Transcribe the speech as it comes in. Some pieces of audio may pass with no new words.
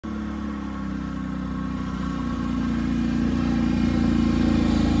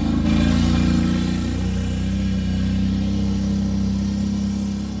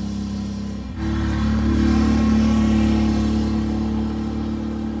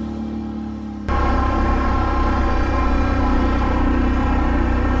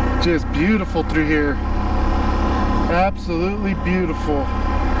Just beautiful through here. Absolutely beautiful.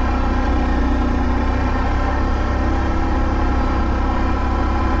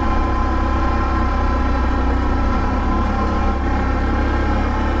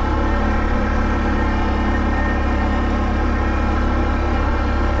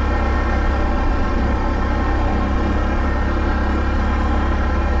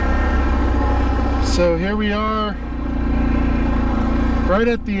 So here we are, right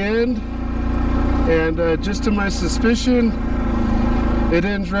at the end, and just to my suspicion, it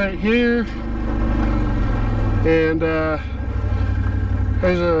ends right here, and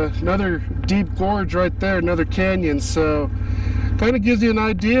there's another deep gorge right there, another canyon. So kind of gives you an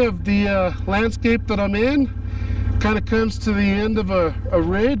idea of the landscape that I'm in. Kind of comes to the end of a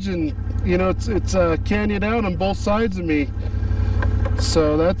ridge, and you know, it's canyoned out on both sides of me.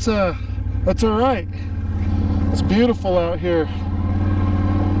 So that's all right. It's beautiful out here.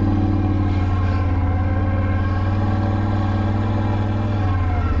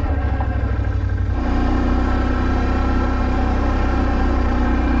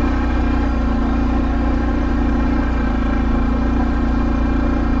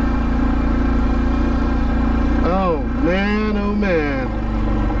 Oh man, oh man.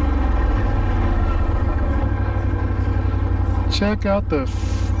 Check out the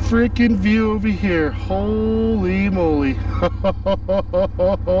freaking view over here. Holy moly.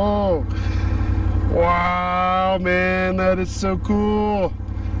 Wow, man, that is so cool.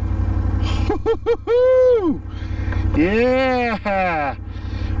 Yeah.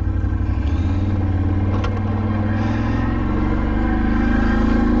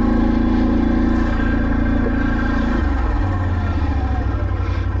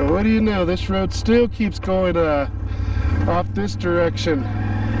 And what do you know, this road still keeps going off this direction.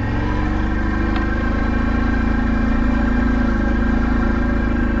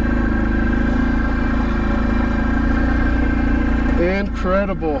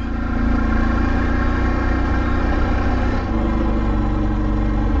 Incredible.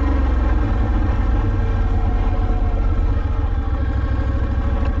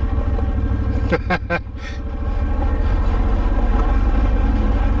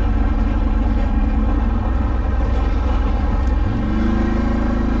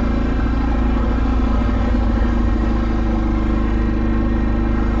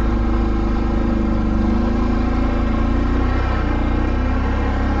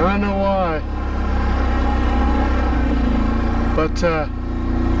 I don't know why, but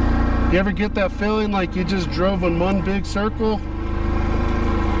you ever get that feeling like you just drove in one big circle?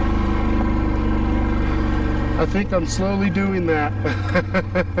 I think I'm slowly doing that.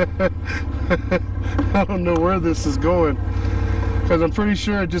 I don't know where this is going, because I'm pretty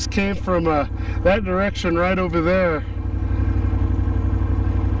sure it just came from that direction right over there.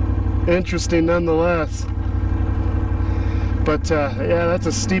 Interesting nonetheless. But yeah, that's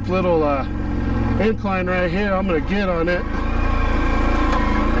a steep little incline right here. I'm gonna get on it.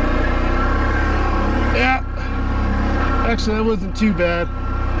 Yeah, actually that wasn't too bad.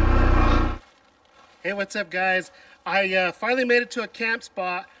 Hey, what's up guys? I finally made it to a camp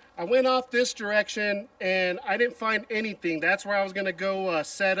spot. I went off this direction and I didn't find anything. That's where I was gonna go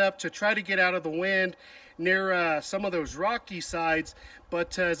set up to try to get out of the wind near some of those rocky sides.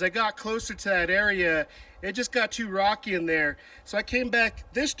 But as I got closer to that area, it just got too rocky in there. So I came back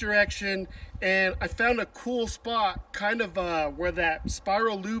this direction and I found a cool spot, kind of where that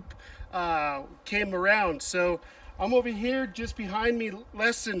spiral loop came around. So I'm over here just behind me,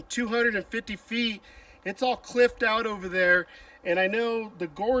 less than 250 feet. It's all cliffed out over there. And I know the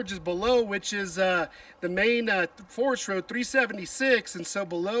gorge is below, which is the main forest road 376. And so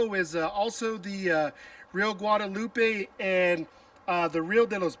below is also the Rio Guadalupe, and the Rio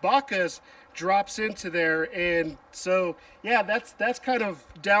de los Bacas drops into there. And so yeah, that's kind of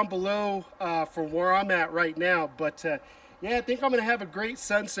down below from where I'm at right now. But yeah, I think I'm gonna have a great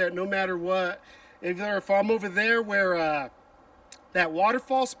sunset no matter what. Either if I'm over there where that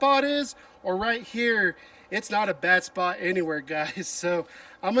waterfall spot is, or right here, it's not a bad spot anywhere, guys. So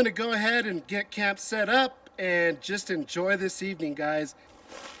I'm gonna go ahead and get camp set up and just enjoy this evening, guys.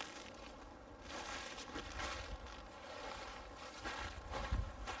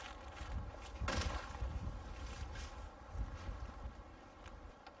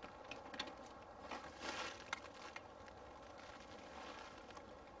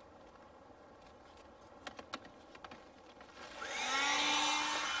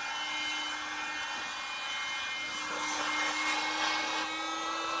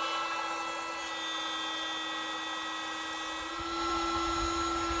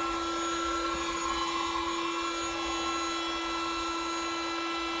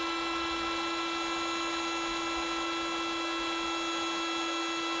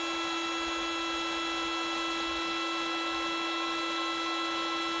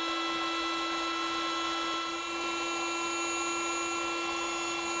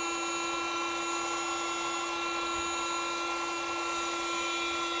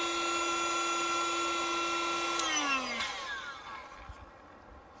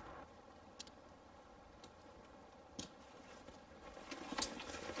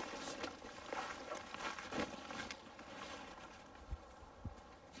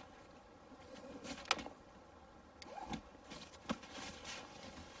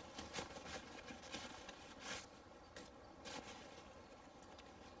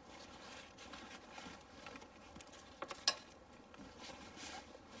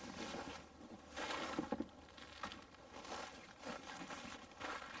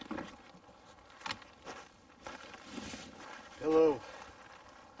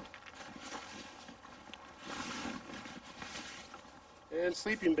 and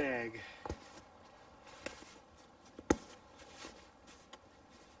sleeping bag.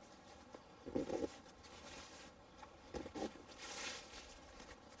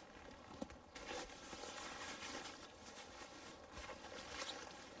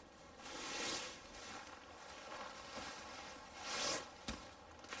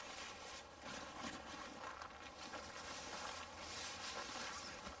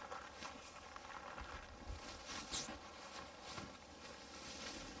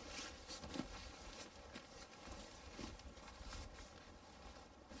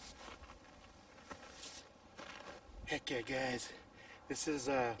 Heck yeah, guys. This is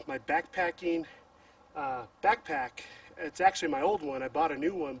my backpacking backpack. It's actually my old one. I bought a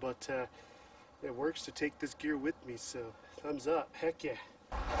new one, but it works to take this gear with me, so thumbs up. Heck yeah.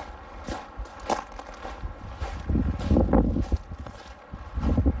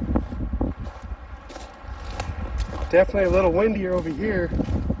 Definitely a little windier over here.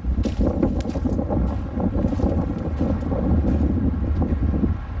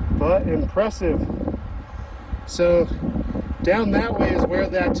 But impressive. So down that way is where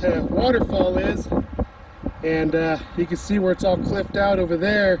that waterfall is, and you can see where it's all cliffed out over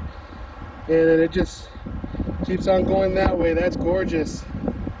there, and then it just keeps on going that way. That's gorgeous.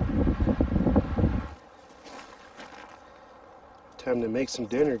 Time to make some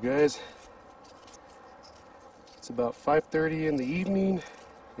dinner, guys. It's about 5:30 in the evening,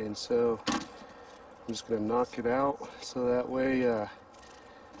 and so I'm just gonna knock it out so that way I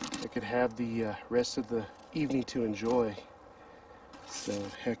could have the rest of the evening to enjoy. So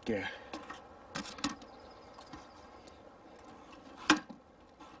heck yeah.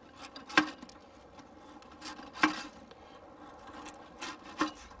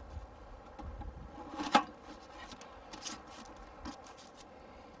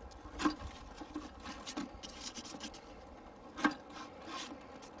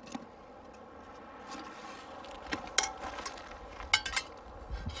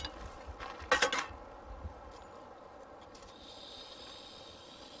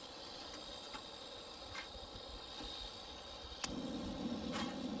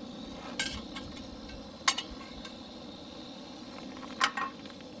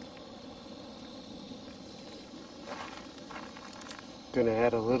 Gonna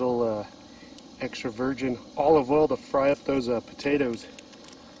add a little extra virgin olive oil to fry up those potatoes.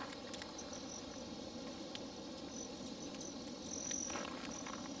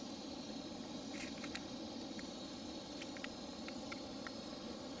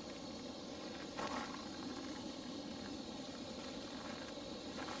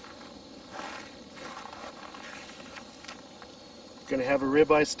 Gonna have a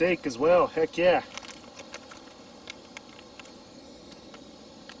ribeye steak as well. Heck yeah.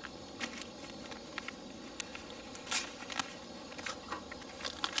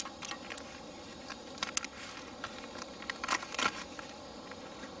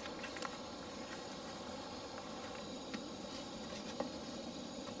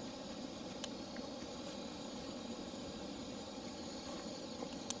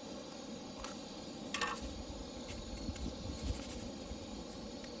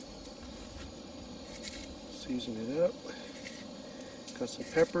 Season it up. Got some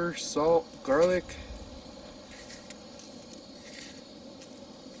pepper, salt, garlic.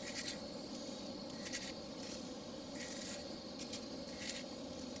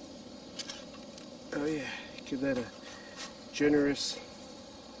 Oh yeah, give that a generous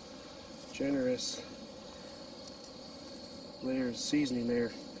layer of seasoning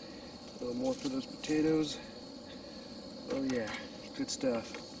there. A little more for those potatoes. Oh yeah, good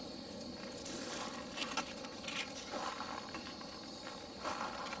stuff.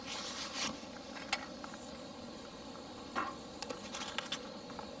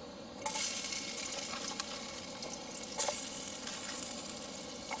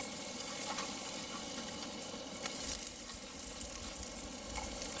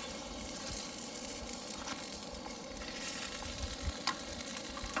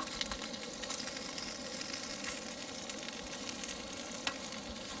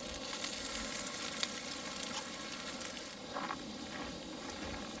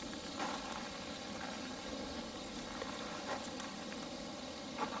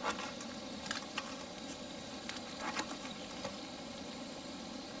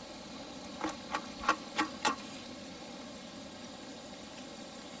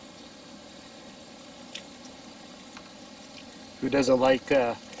 Who doesn't like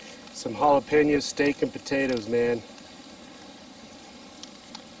some jalapeno steak and potatoes, man?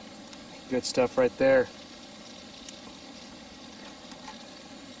 Good stuff right there.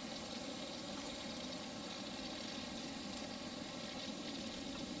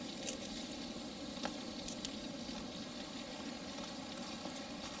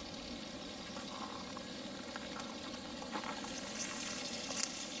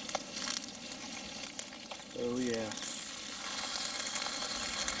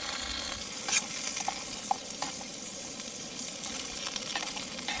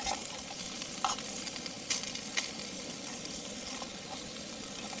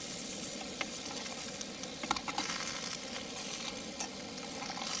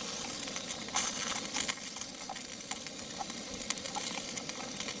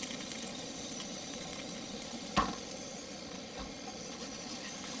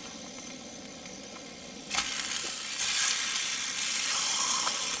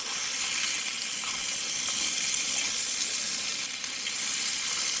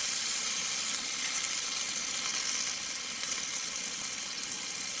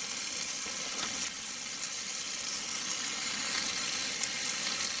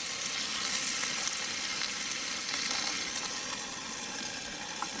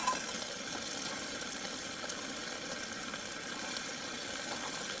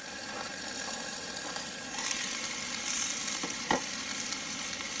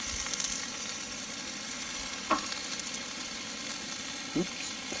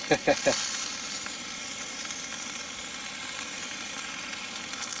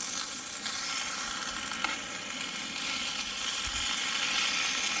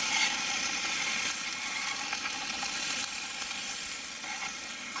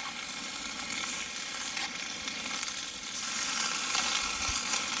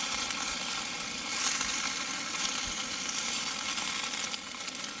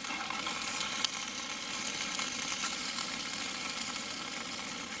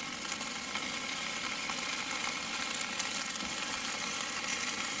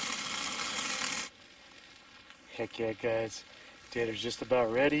 Heck yeah, guys. Dinner's just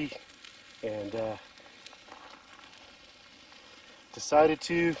about ready, and decided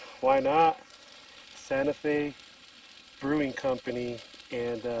to, why not? Santa Fe Brewing Company,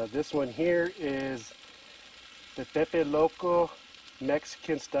 and this one here is the Pepe Loco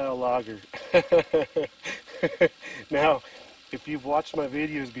Mexican style lager. Now, if you've watched my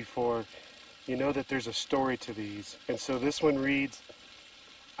videos before, you know that there's a story to these. And so this one reads,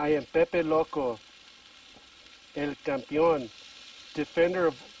 I am Pepe Loco, El Campeón, defender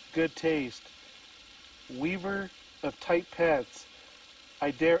of good taste, weaver of tight pants.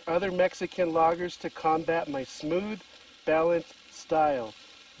 I dare other Mexican lagers to combat my smooth, balanced style.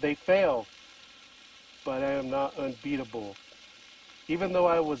 They fail, but I am not unbeatable. Even though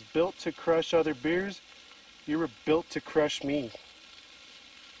I was built to crush other beers, you were built to crush me.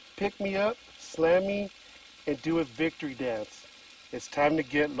 Pick me up, slam me, and do a victory dance. It's time to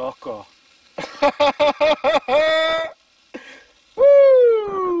get loco.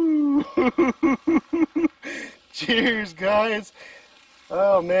 Woo! Cheers, guys.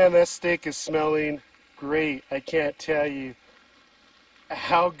 Oh man, that steak is smelling great. I can't tell you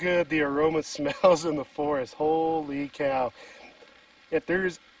how good the aroma smells in the forest. Holy cow. If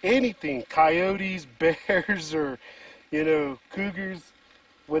there's anything, coyotes, bears, or, you know, cougars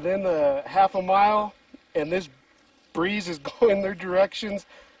within the half a mile, and this breeze is going their directions,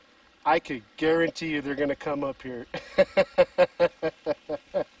 I could guarantee you they're going to come up here.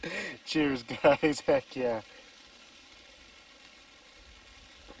 Cheers, guys. Heck yeah.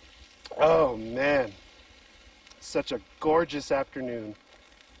 Oh, man. Such a gorgeous afternoon.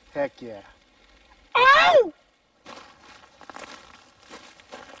 Heck yeah. Ow!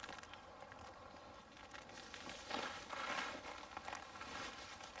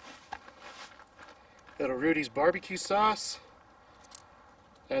 Little Rudy's barbecue sauce.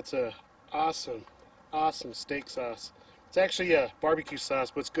 That's a awesome, awesome steak sauce. It's actually a barbecue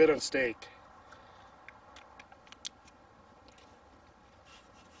sauce, but it's good on steak.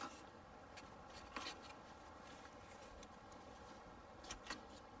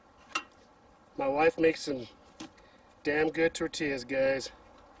 My wife makes some damn good tortillas, guys.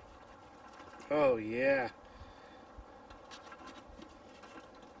 Oh yeah.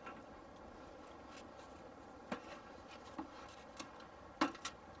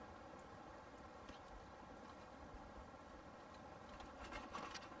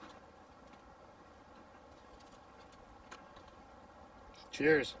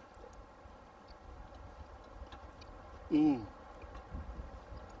 Cheers. Mm.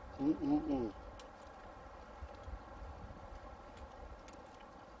 Mm-mm-mm.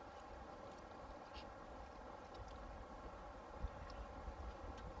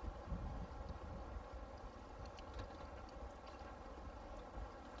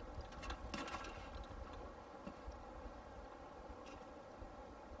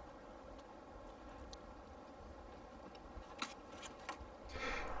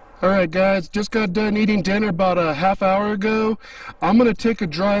 Alright guys, just got done eating dinner about a half hour ago. I'm going to take a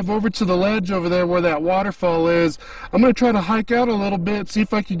drive over to the ledge over there where that waterfall is. I'm going to try to hike out a little bit, see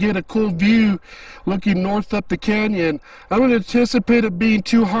if I can get a cool view looking north up the canyon. I don't anticipate it being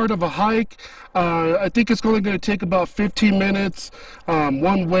too hard of a hike. I think it's only going to take about 15 minutes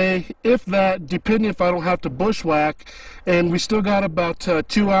one way, if that, depending if I don't have to bushwhack. And we still got about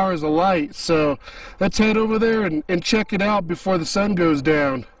 2 hours of light. So let's head over there and check it out before the sun goes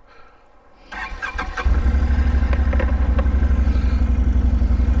down.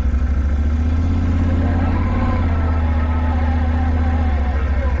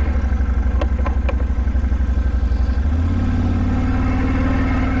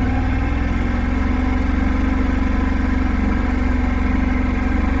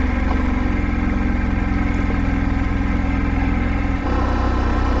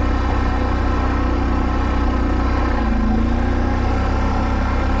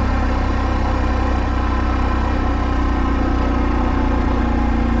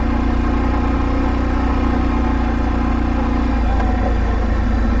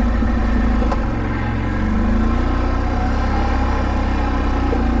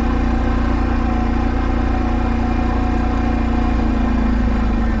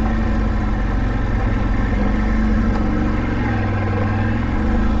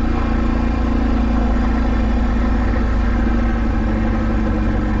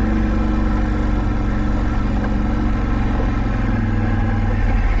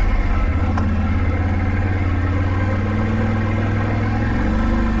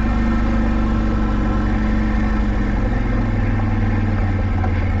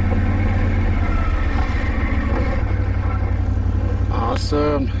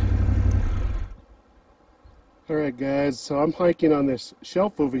 Alright guys, so I'm hiking on this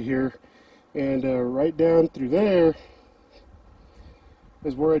shelf over here, and right down through there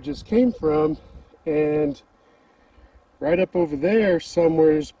is where I just came from, and right up over there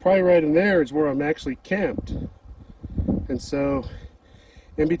somewhere, is probably right in there, is where I'm actually camped. And so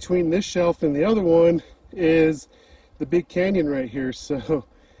in between this shelf and the other one is the big canyon right here. So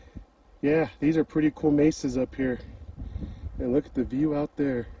yeah, these are pretty cool mesas up here, and look at the view out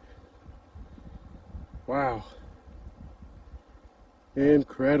there. Wow,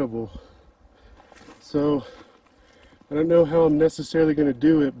 incredible. So I don't know how I'm necessarily going to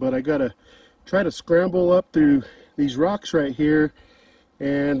do it, but I gotta try to scramble up through these rocks right here,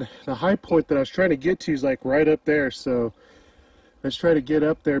 and the high point that I was trying to get to is like right up there. So let's try to get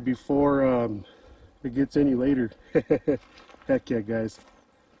up there before it gets any later. Heck yeah, guys.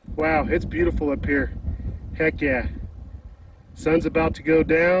 Wow, it's beautiful up here. Heck yeah. Sun's about to go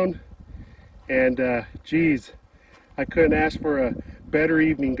down, and geez, I couldn't ask for a better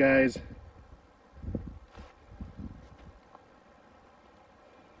evening, guys.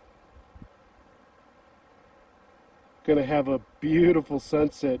 Gonna have a beautiful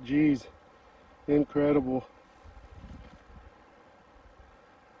sunset. Geez, incredible.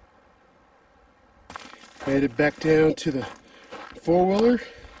 Headed back down to the four-wheeler.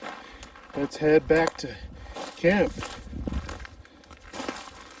 Let's head back to camp.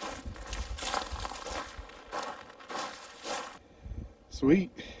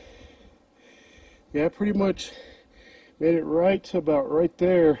 Sweet. Yeah, I pretty much made it right to about right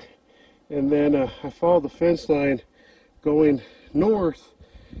there, and then I followed the fence line going north,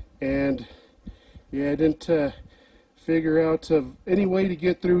 and yeah, I didn't figure out any way to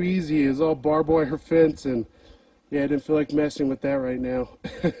get through easy. It's all barbed wire fence, and yeah, I didn't feel like messing with that right now.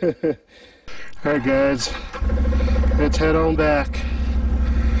 Alright guys, let's head on back.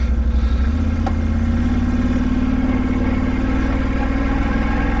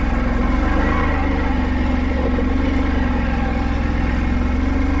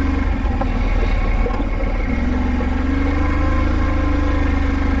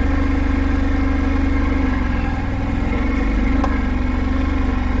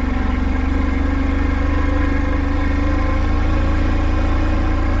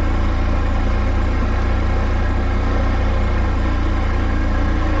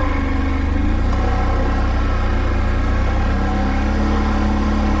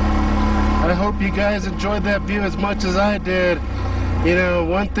 You guys enjoyed that view as much as I did. You know,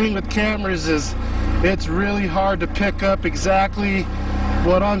 one thing with cameras is it's really hard to pick up exactly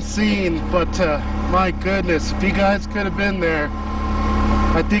what I'm seeing, but my goodness, if you guys could have been there,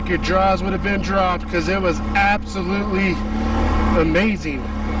 I think your jaws would have been dropped, because it was absolutely amazing.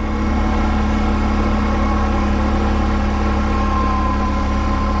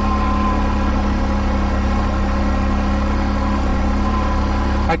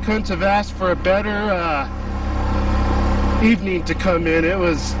 I couldn't have asked for a better evening to come in. It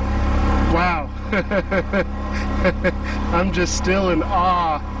was, wow. I'm just still in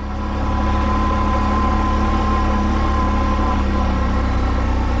awe.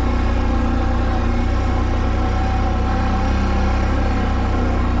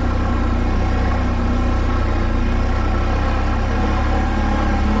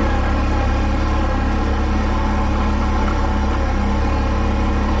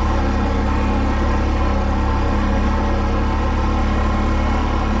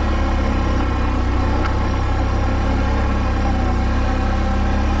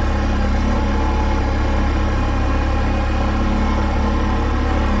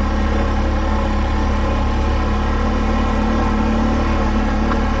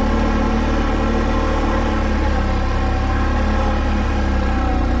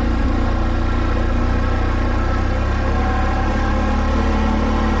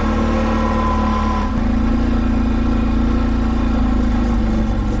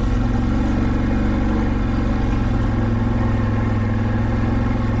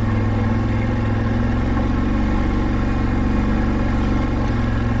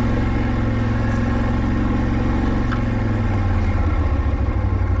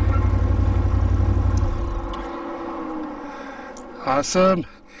 Awesome.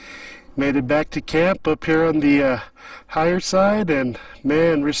 Made it back to camp up here on the higher side, and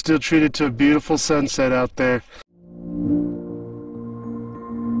man, we're still treated to a beautiful sunset out there.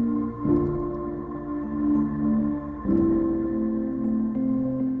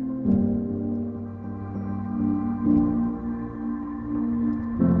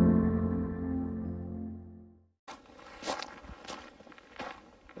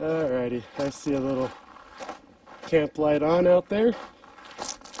 Alrighty, I see a little camp light on out there.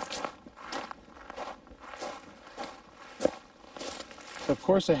 Of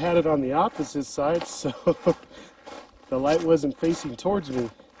course, I had it on the opposite side, so the light wasn't facing towards me.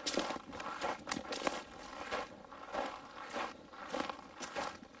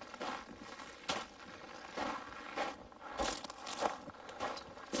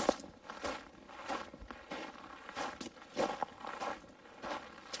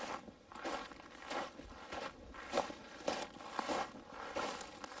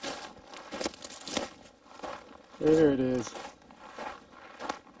 There it is.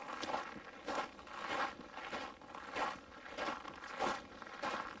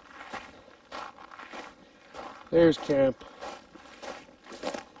 There's camp.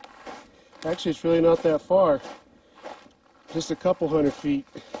 Actually, it's really not that far. Just a couple 100 feet.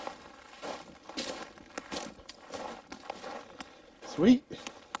 Sweet.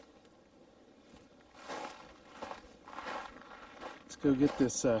 Let's go get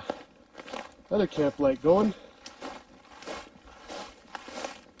this other camp light going.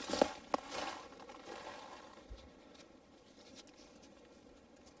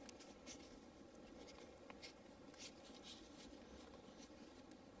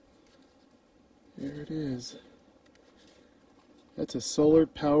 There it is. That's a solar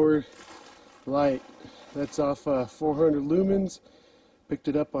powered light. That's off 400 lumens. Picked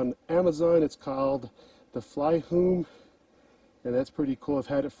it up on Amazon. It's called the Fly Hoom, and that's pretty cool. I've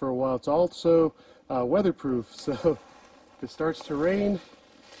had it for a while. It's also weatherproof, so if it starts to rain,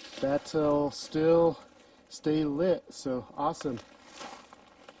 that'll still stay lit. So awesome.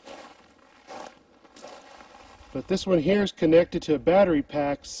 But this one here is connected to a battery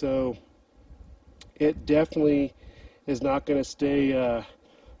pack, so it definitely is not going to stay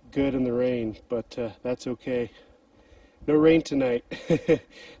good in the rain, but that's okay. No rain tonight.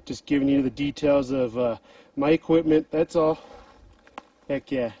 Just giving you the details of my equipment, that's all.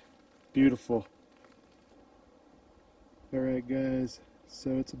 Heck yeah, beautiful. Alright guys, so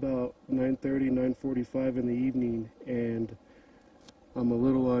it's about 9:30, 9:45 in the evening, and I'm a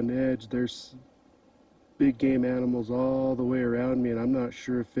little on edge. There's big game animals all the way around me, and I'm not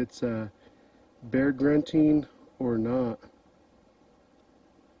sure if it's bear grunting or not.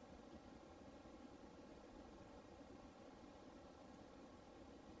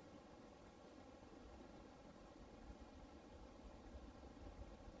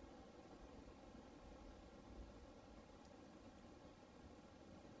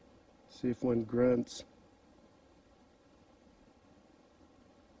 See if one grunts.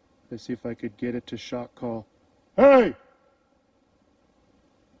 Let's see if I could get it to shock call. Hey!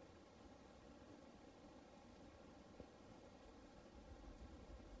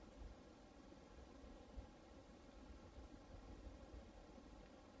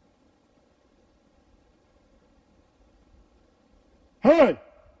 Hey!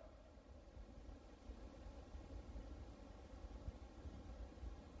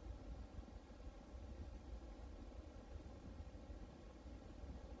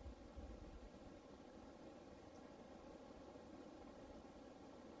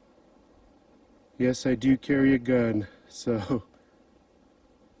 Yes, I do carry a gun, so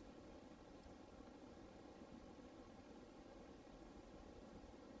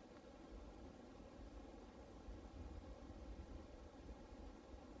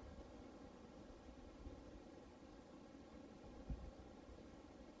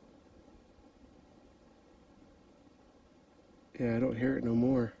yeah, I don't hear it no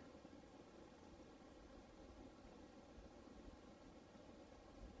more.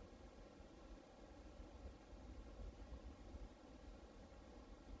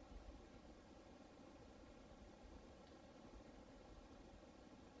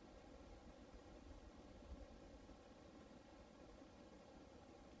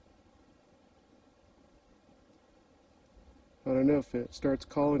 I don't know, if it starts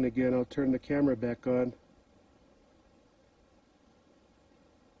calling again, I'll turn the camera back on.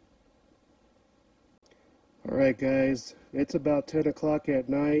 Alright guys, it's about 10 o'clock at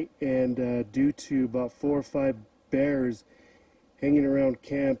night, and due to about 4 or 5 bears hanging around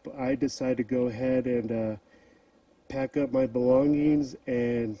camp, I decided to go ahead and pack up my belongings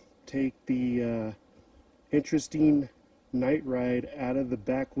and take the interesting night ride out of the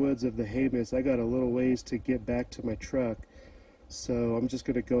backwoods of the Haymis. I got a little ways to get back to my truck, so I'm just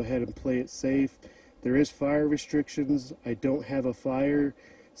going to go ahead and play it safe. There is fire restrictions. I don't have a fire,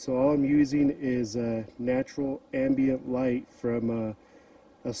 so all I'm using is natural ambient light from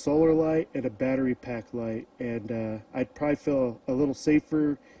a solar light and a battery pack light, and I'd probably feel a little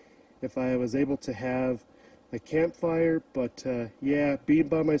safer if I was able to have a campfire, but yeah, being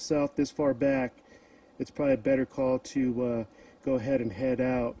by myself this far back, it's probably a better call to go ahead and head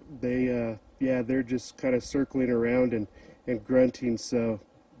out. Yeah, they're just kind of circling around and and grunting, so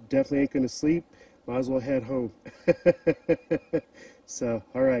definitely ain't gonna sleep. Might as well head home. So,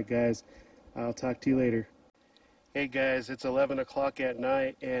 all right, guys, I'll talk to you later. Hey guys, it's 11 o'clock at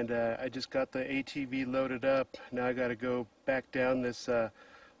night, and I just got the ATV loaded up. Now I gotta go back down this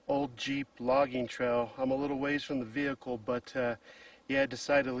old Jeep logging trail. I'm a little ways from the vehicle, but yeah, I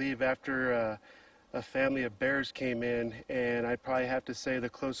decided to leave after a family of bears came in, and I'd probably have to say the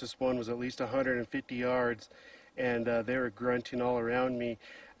closest one was at least 150 yards, and they were grunting all around me.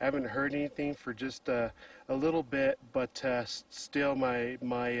 I haven't heard anything for just a little bit, but still my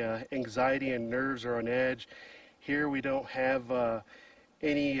anxiety and nerves are on edge. Here we don't have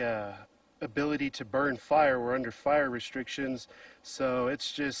any ability to burn fire. We're under fire restrictions, so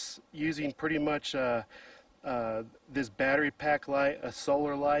it's just using pretty much this battery pack light, a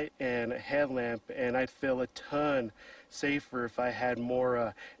solar light, and a headlamp, and I'd feel a ton safer if I had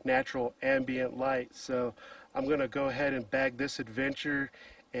more natural ambient light. So I'm gonna go ahead and bag this adventure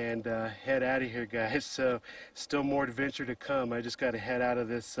and head out of here, guys. So still more adventure to come. I just got to head out of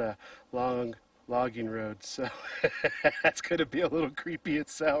this long logging road, so that's gonna be a little creepy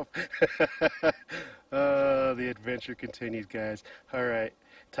itself. The adventure continues, guys. All right,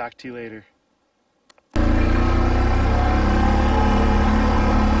 talk to you later.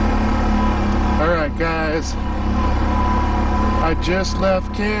 All right, guys, I just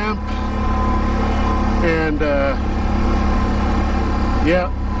left camp, and yeah,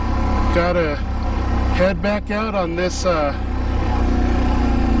 gotta head back out on this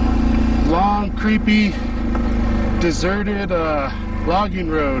long, creepy, deserted logging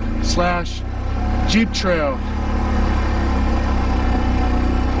road slash Jeep trail.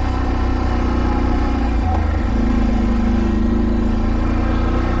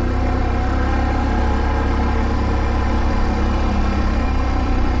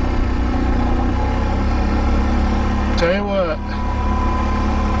 Tell you what,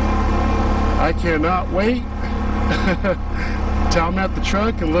 I cannot wait till I'm at the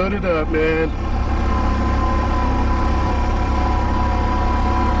truck and load it up, man.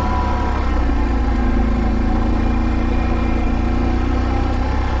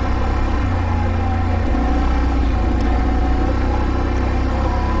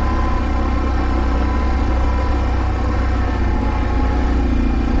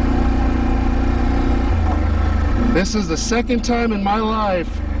 This is the second time in my life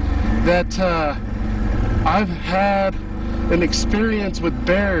that I've had an experience with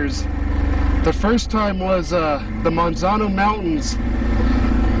bears. The first time was the Manzanoman Mountains,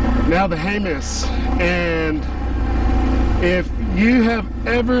 now the Jemez. And if you have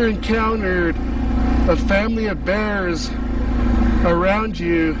ever encountered a family of bears around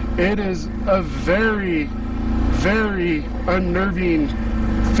you, it is a very, very unnerving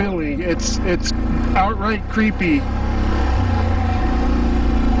feeling. It's outright creepy.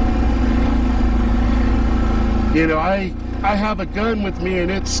 You know, I have a gun with me, and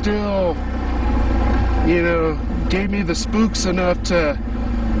it still, you know, gave me the spooks enough to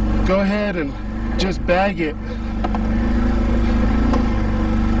go ahead and just bag it.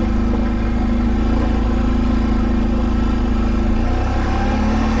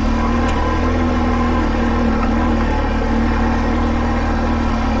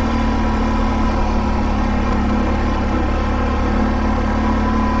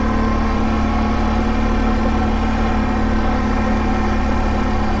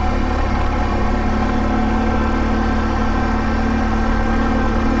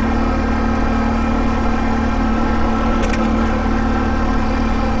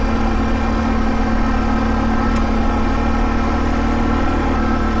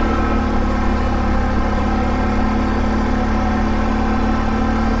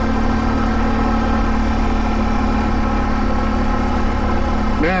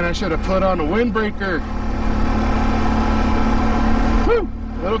 Man, I should have put on a windbreaker. Whew,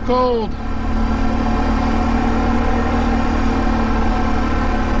 a little cold.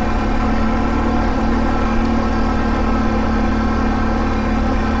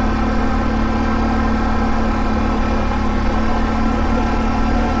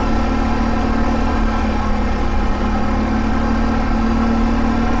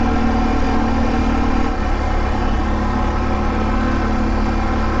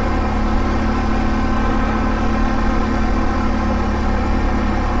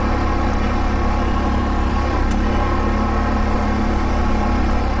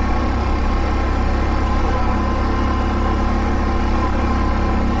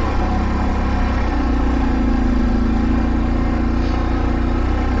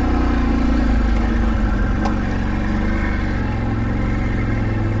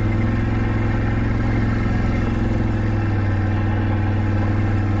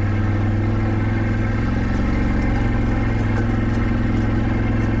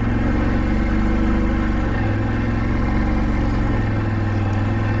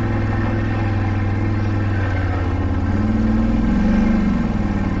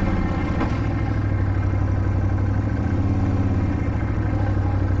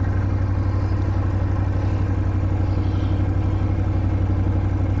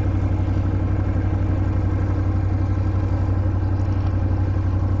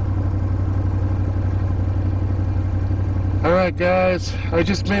 Alright guys, I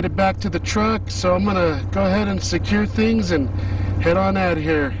just made it back to the truck, so I'm gonna go ahead and secure things and head on out of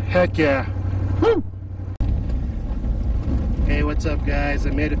here. Heck yeah. Woo! Hey, what's up guys?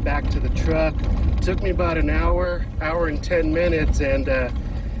 I made it back to the truck. It took me about an hour and 10 minutes, and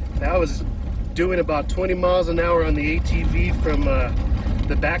I was doing about 20 miles an hour on the ATV from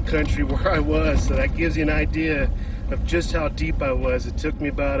the backcountry where I was, so that gives you an idea of just how deep I was. It took me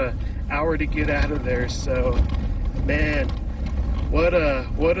about an hour to get out of there, so man, what a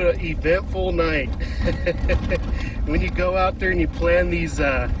eventful night. When you go out there and you plan these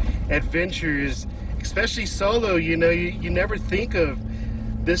adventures, especially solo, you know, you never think of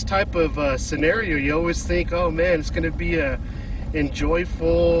this type of scenario. You always think, oh man, it's gonna be a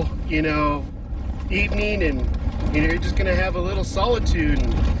enjoyable, you know, evening, and you know, you're just gonna have a little solitude.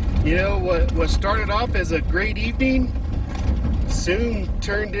 And you know what started off as a great evening soon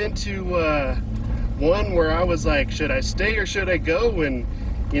turned into one where I was like, should I stay or should I go? And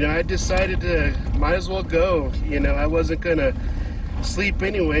you know, I decided to might as well go. You know, I wasn't gonna sleep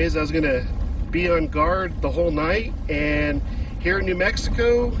anyways. I was gonna be on guard the whole night. And here in New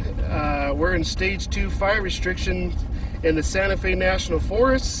Mexico, we're in stage 2 fire restriction in the Santa Fe National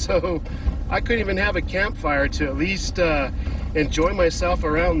Forest, so I couldn't even have a campfire to at least enjoy myself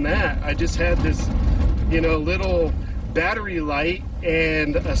around that. I just had this, you know, little battery light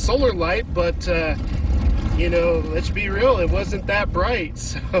and a solar light, but you know, let's be real, it wasn't that bright,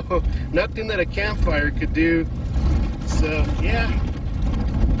 so nothing that a campfire could do. So yeah,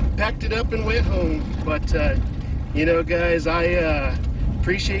 packed it up and went home. But you know guys, I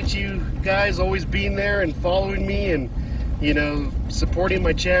appreciate you guys always being there and following me and, you know, supporting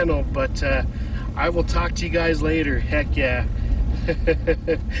my channel. But I will talk to you guys later. Heck yeah.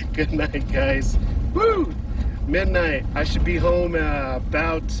 Good night guys. Woo! Midnight. I should be home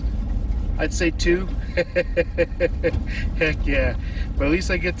about, I'd say 2. Heck yeah. But at least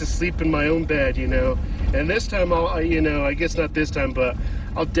I get to sleep in my own bed, you know. And this time I'll, you know, I guess not this time, but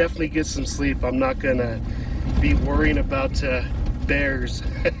I'll definitely get some sleep. I'm not gonna be worrying about bears.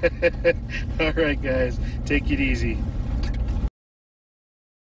 Alright guys, take it easy.